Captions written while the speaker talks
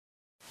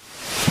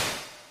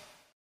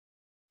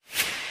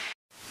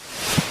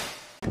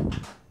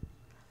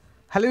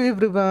Hello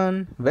everyone,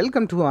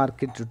 welcome to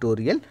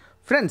RKTutorial.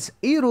 Friends,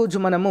 ఈరోజు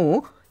మనము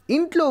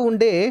ఇంట్లో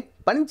ఉండే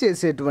పని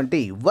చేసేటువంటి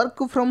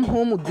వర్క్ ఫ్రమ్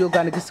హోమ్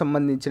ఉద్యోగానికి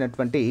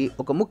సంబంధించినటువంటి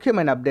ఒక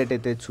ముఖ్యమైన అప్డేట్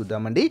అయితే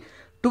చూద్దామండి.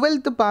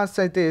 12th పాస్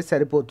అయితే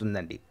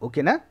సరిపోతుందండి.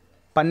 ఓకేనా?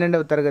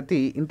 12వ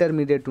తరగతి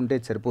ఇంటర్మీడియట్ ఉంటే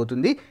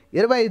సరిపోతుంది.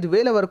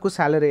 25,000 వరకు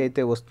శాలరీ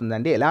అయితే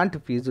వస్తుందండి. ఎలాంటి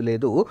ఫీజు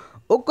లేదు.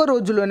 ఒక్క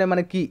రోజులోనే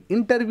మనకి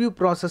ఇంటర్వ్యూ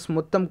ప్రాసెస్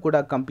మొత్తం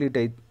కూడా కంప్లీట్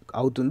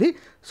అవుతుంది.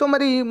 సో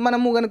మరి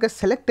మనము కనుక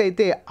సెలెక్ట్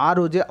అయితే ఆ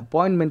రోజే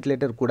అపాయింట్మెంట్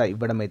లెటర్ కూడా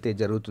ఇవ్వడం అయితే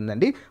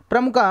జరుగుతుందండి.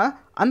 ప్రముఖ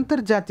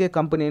అంతర్జాతీయ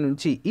కంపెనీ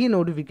నుంచి ఈ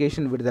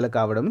నోటిఫికేషన్ విడుదల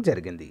కావడం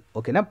జరిగింది.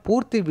 ఓకేనా?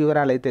 పూర్తి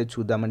వివరాలు అయితే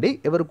చూద్దామండి.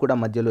 ఎవరు కూడా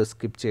మధ్యలో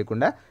స్కిప్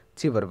చేయకుండా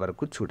చివరి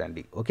వరకు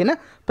చూడండి. ఓకేనా?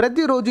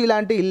 ప్రతిరోజు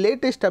ఇలాంటి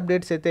లేటెస్ట్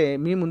అప్డేట్స్ అయితే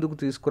మీ ముందుకు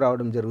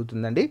తీసుకురావడం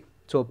జరుగుతుందండి.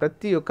 సో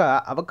ప్రతి ఒక్క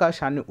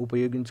అవకాశాన్ని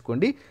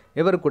ఉపయోగించుకోండి.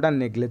 ఎవరు కూడా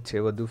నెగ్లెక్ట్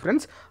చేయవద్దు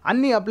ఫ్రెండ్స్.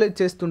 అన్నీ అప్లై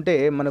చేస్తుంటే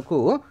మనకు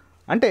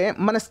అంటే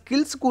మన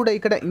స్కిల్స్ కూడా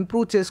ఇక్కడ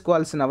ఇంప్రూవ్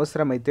చేసుకోవాల్సిన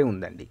అవసరం అయితే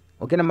ఉందండి.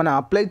 ఓకేనా? మనం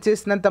అప్లై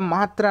చేసినంత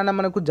మాత్రాన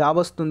మనకు జాబ్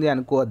వస్తుంది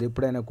అనుకోవద్దు.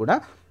 ఎప్పుడైనా కూడా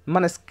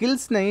మన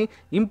స్కిల్స్ని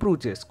ఇంప్రూవ్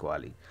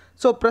చేసుకోవాలి.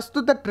 సో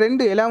ప్రస్తుత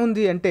ట్రెండ్ ఎలా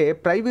ఉంది అంటే,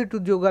 ప్రైవేట్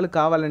ఉద్యోగాలు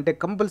కావాలంటే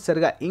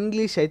కంపల్సరిగా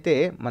ఇంగ్లీష్ అయితే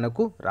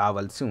మనకు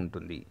రావాల్సి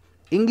ఉంటుంది.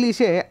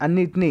 ఇంగ్లీషే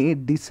అన్నిటినీ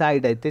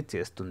డిసైడ్ అయితే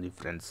చేస్తుంది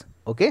ఫ్రెండ్స్.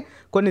 ఓకే,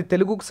 కొన్ని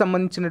తెలుగుకు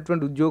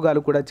సంబంధించినటువంటి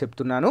ఉద్యోగాలు కూడా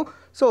చెప్తున్నాను.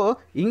 సో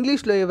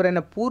ఇంగ్లీష్లో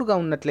ఎవరైనా పూర్గా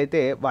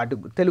ఉన్నట్లయితే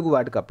తెలుగు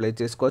వాటికి అప్లై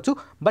చేసుకోవచ్చు.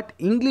 బట్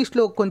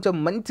ఇంగ్లీష్లో కొంచెం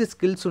మంచి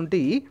స్కిల్స్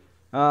ఉంటే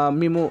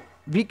మేము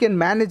వీ కెన్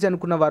మేనేజ్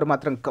అనుకున్న వారు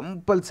మాత్రం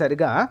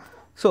కంపల్సరిగా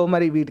సో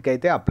మరి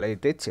వీటికైతే అప్లై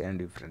అయితే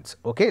చేయండి ఫ్రెండ్స్.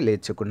 ఓకే,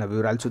 లేచుకున్న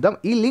వివరాలు చూద్దాం.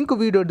 ఈ లింక్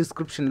వీడియో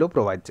డిస్క్రిప్షన్లో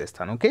ప్రొవైడ్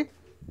చేస్తాను. ఓకే,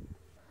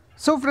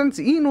 సో ఫ్రెండ్స్,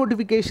 ఈ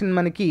నోటిఫికేషన్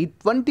మనకి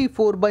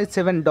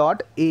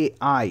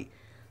 24/7.ai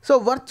so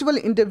virtual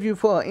interview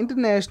for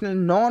international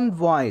non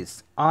voice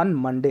on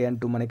Monday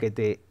అంటూ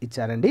మనకైతే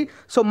ఇచ్చారండి.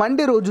 సో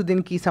మండే రోజు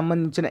దీనికి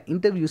సంబంధించిన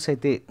ఇంటర్వ్యూస్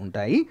అయితే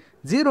ఉంటాయి.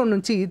 0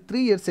 నుంచి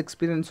 3 years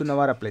ఎక్స్పీరియన్స్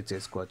ఉన్నవారు అప్లై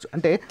చేసుకోవచ్చు.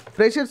 అంటే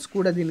ఫ్రెషర్స్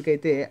కూడా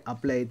దీనికైతే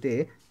అప్లై అయితే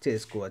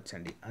చేసుకోవచ్చు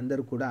అండి.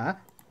 అందరూ కూడా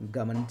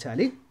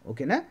గమనించాలి.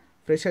 ఓకేనా?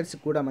 ఫ్రెషర్స్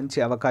కూడా మంచి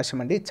అవకాశం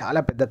అండి. చాలా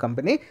పెద్ద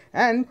కంపెనీ.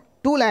 అండ్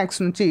 2 lakhs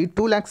నుంచి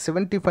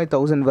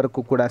 2,75,000 వరకు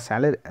కూడా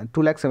శాలరీ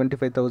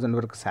 2,75,000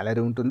 వరకు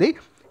శాలరీ ఉంటుంది.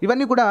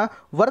 ఇవన్నీ కూడా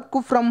work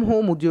from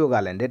home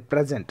ఉద్యోగాలండి at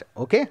present.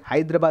 Okay,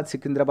 Hyderabad,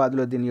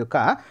 సికింద్రాబాద్లో దీని యొక్క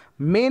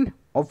మెయిన్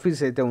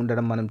ఆఫీస్ అయితే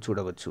ఉండడం మనం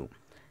చూడవచ్చు.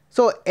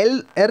 సో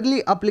ఎర్లీ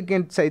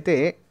అప్లికెంట్స్ అయితే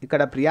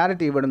ఇక్కడ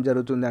ప్రియారిటీ ఇవ్వడం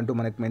జరుగుతుంది అంటూ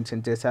మనకు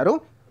మెన్షన్ చేశారు.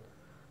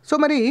 సో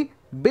మరి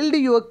build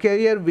your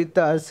career with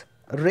us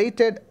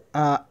rated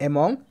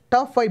among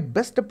top 5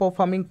 best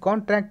performing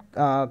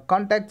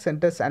contact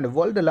centres and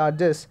world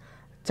largest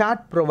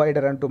chart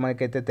provider అంటూ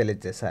మనకైతే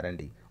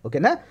తెలియజేశారండి.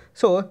 ఓకేనా?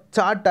 సో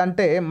చార్ట్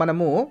అంటే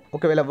మనము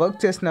ఒకవేళ వర్క్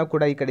చేసినా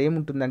కూడా ఇక్కడ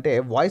ఏముంటుందంటే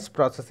వాయిస్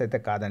ప్రాసెస్ అయితే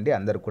కాదండి.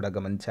 అందరూ కూడా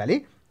గమనించాలి.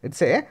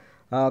 ఇట్స్ ఏ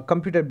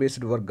కంప్యూటర్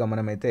బేస్డ్ వర్క్గా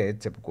మనమైతే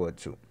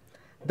చెప్పుకోవచ్చు.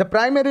 The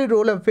primary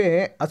role of A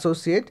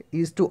associate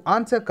is to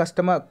answer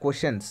customer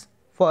questions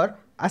for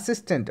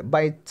assistant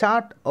by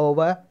chat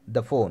over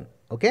the phone.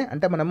 Okay,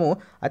 అంటే మనము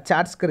ఆ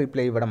చాట్స్కి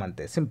రిప్లై ఇవ్వడం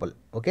అంతే, సింపుల్.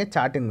 ఓకే,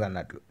 చాటింగ్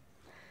అన్నట్లు.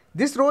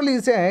 This role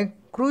is a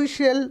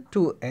crucial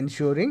to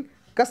ensuring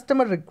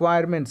customer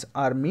requirements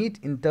are met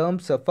in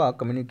terms of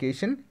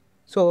communication,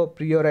 so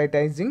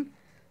prioritizing,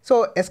 so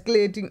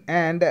escalating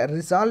and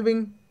resolving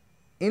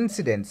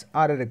incidents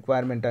are a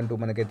requirement అంటూ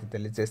మనకైతే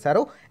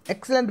తెలియజేస్తారు.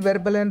 Excellent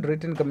verbal and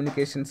return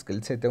communication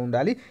skills అయితే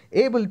ఉండాలి.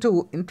 Able to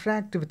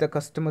interact with the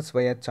customers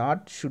via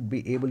chat, should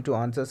be able to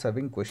answer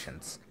serving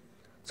questions.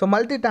 So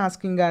multi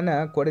tasking and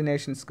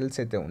coordination skills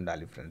అయితే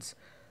ఉండాలి friends.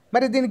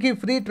 మరి దీనికి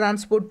free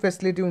transport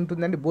facility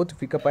ఉంటుందండి, both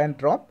pickup and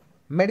drop.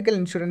 Medical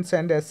insurance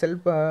and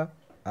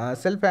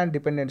self and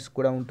dependence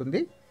కూడా ఉంటుంది.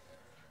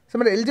 So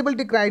మరి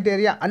eligibility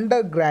criteria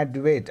under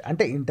graduate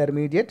అంటే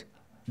intermediate,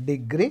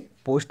 degree,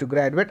 post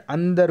graduate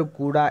అందరూ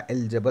కూడా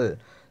eligible.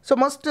 So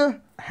must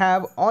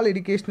have all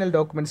educational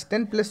documents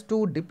 10+2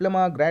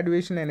 diploma,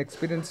 graduation and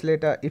experience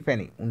letter if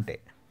any ఉంటే.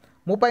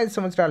 35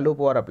 సంవత్సరాల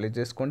లోపు వారు అప్లై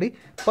చేసుకోండి.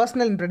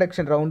 పర్సనల్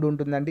ఇంట్రడక్షన్ రౌండ్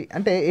ఉంటుందండి.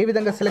 అంటే ఏ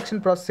విధంగా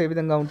సెలక్షన్ ప్రాసెస్ ఏ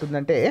విధంగా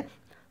ఉంటుందంటే,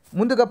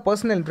 ముందుగా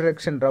పర్సనల్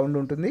ఇంట్రడక్షన్ రౌండ్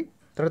ఉంటుంది,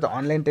 తర్వాత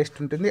ఆన్లైన్ టెస్ట్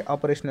ఉంటుంది,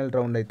 ఆపరేషనల్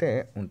రౌండ్ అయితే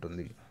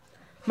ఉంటుంది.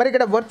 మరి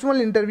ఇక్కడ వర్చువల్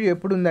ఇంటర్వ్యూ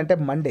ఎప్పుడు ఉందంటే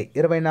మండే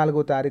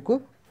 24వ తారీఖు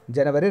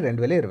జనవరి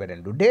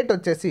 2022. డేట్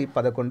వచ్చేసి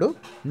 11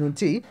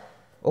 నుంచి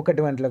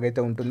 1 గంటలకు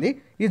అయితే ఉంటుంది.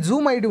 ఈ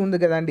జూమ్ ఐడి ఉంది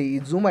కదండి, ఈ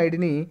జూమ్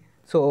ఐడిని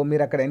సో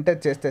మీరు అక్కడ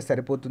ఎంటర్ చేస్తే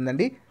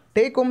సరిపోతుందండి.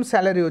 టేక్ హోమ్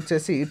శాలరీ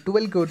వచ్చేసి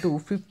 12K to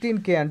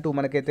 15K అంటూ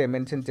మనకైతే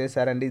మెన్షన్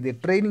చేశారండి. ఇది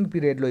ట్రైనింగ్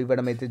పీరియడ్లో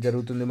ఇవ్వడం అయితే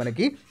జరుగుతుంది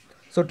మనకి.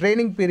 సో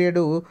ట్రైనింగ్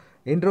పీరియడ్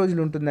ఎన్ని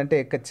రోజులు ఉంటుందంటే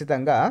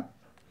ఖచ్చితంగా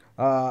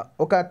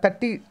ఒక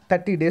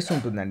 30 days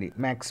ఉంటుందండి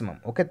మ్యాక్సిమం.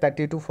 ఓకే,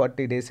 30 to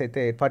 40 days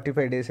అయితే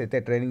 45 days అయితే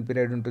ట్రైనింగ్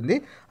పీరియడ్ ఉంటుంది.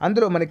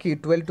 అందులో మనకి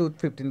 12 to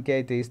 15K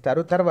అయితే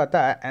ఇస్తారు. తర్వాత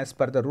యాజ్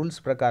పర్ ద రూల్స్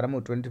ప్రకారం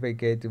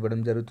 25K అయితే ఇవ్వడం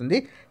జరుగుతుంది.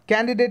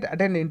 Candidate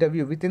attend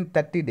interview with in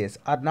 30 days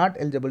are not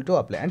eligible to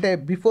apply. అంటే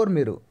బిఫోర్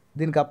మీరు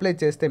దీనికి అప్లై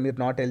చేస్తే మీరు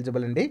నాట్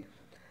ఎలిజిబుల్ అండి.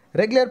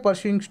 Regular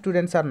pursuing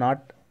students are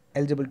not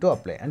eligible to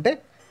apply. అంటే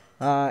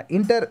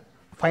ఇంటర్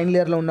ఫైనల్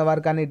ఇయర్లో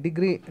ఉన్నవారు కానీ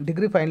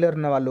డిగ్రీ ఫైనల్ ఇయర్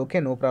ఉన్న వాళ్ళు okay,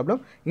 no problem.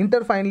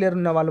 Inter final year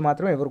ఉన్న వాళ్ళు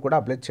మాత్రం ఎవరు కూడా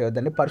అప్లై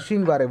చేయొద్దండి.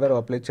 పర్సూయింగ్ వారు ఎవరు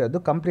అప్లై చేయొద్దు.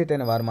 కంప్లీట్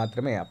అయిన వారు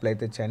మాత్రమే అప్లై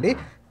అయితే చేయండి.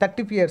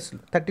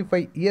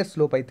 35 ఇయర్స్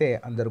లోపు అయితే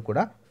అందరూ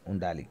కూడా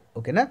ఉండాలి.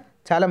 ఓకేనా?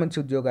 చాలా మంచి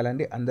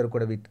ఉద్యోగాలండి. అందరూ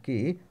కూడా వీటికి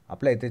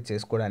అప్లై అయితే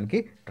చేసుకోవడానికి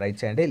ట్రై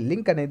చేయండి.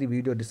 లింక్ అనేది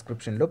వీడియో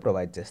డిస్క్రిప్షన్లో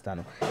ప్రొవైడ్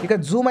చేస్తాను. ఇక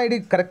జూమ్ ఐడి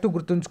కరెక్ట్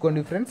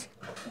గుర్తుంచుకోండి ఫ్రెండ్స్.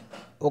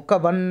 ఒక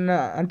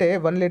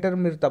 1 లెటర్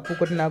మీరు తప్పు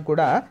కొట్టినా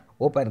కూడా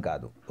ఓపెన్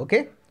కాదు. ఓకే,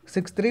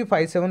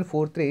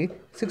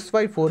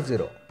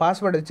 6357436540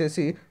 పాస్వర్డ్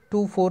వచ్చేసి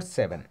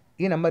 247.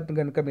 ఈ నెంబర్ని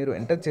కనుక మీరు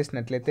ఎంటర్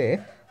చేసినట్లయితే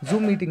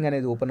జూమ్ మీటింగ్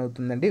అనేది ఓపెన్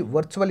అవుతుందండి.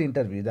 వర్చువల్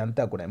ఇంటర్వ్యూ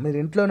ఇదంతా కూడా మీరు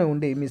ఇంట్లోనే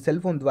ఉండి మీ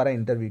సెల్ ఫోన్ ద్వారా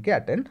ఇంటర్వ్యూకి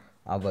అటెండ్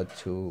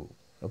అవ్వచ్చు.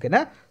 ఓకేనా?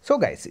 సో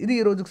గైస్, ఇది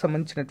ఈ రోజుకు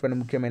సంబంధించినటువంటి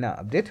ముఖ్యమైన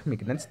అప్డేట్.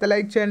 మీకు నచ్చితే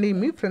లైక్ చేయండి,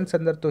 మీ ఫ్రెండ్స్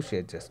అందరితో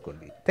షేర్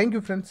చేసుకోండి. Thank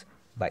you friends,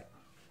 bye.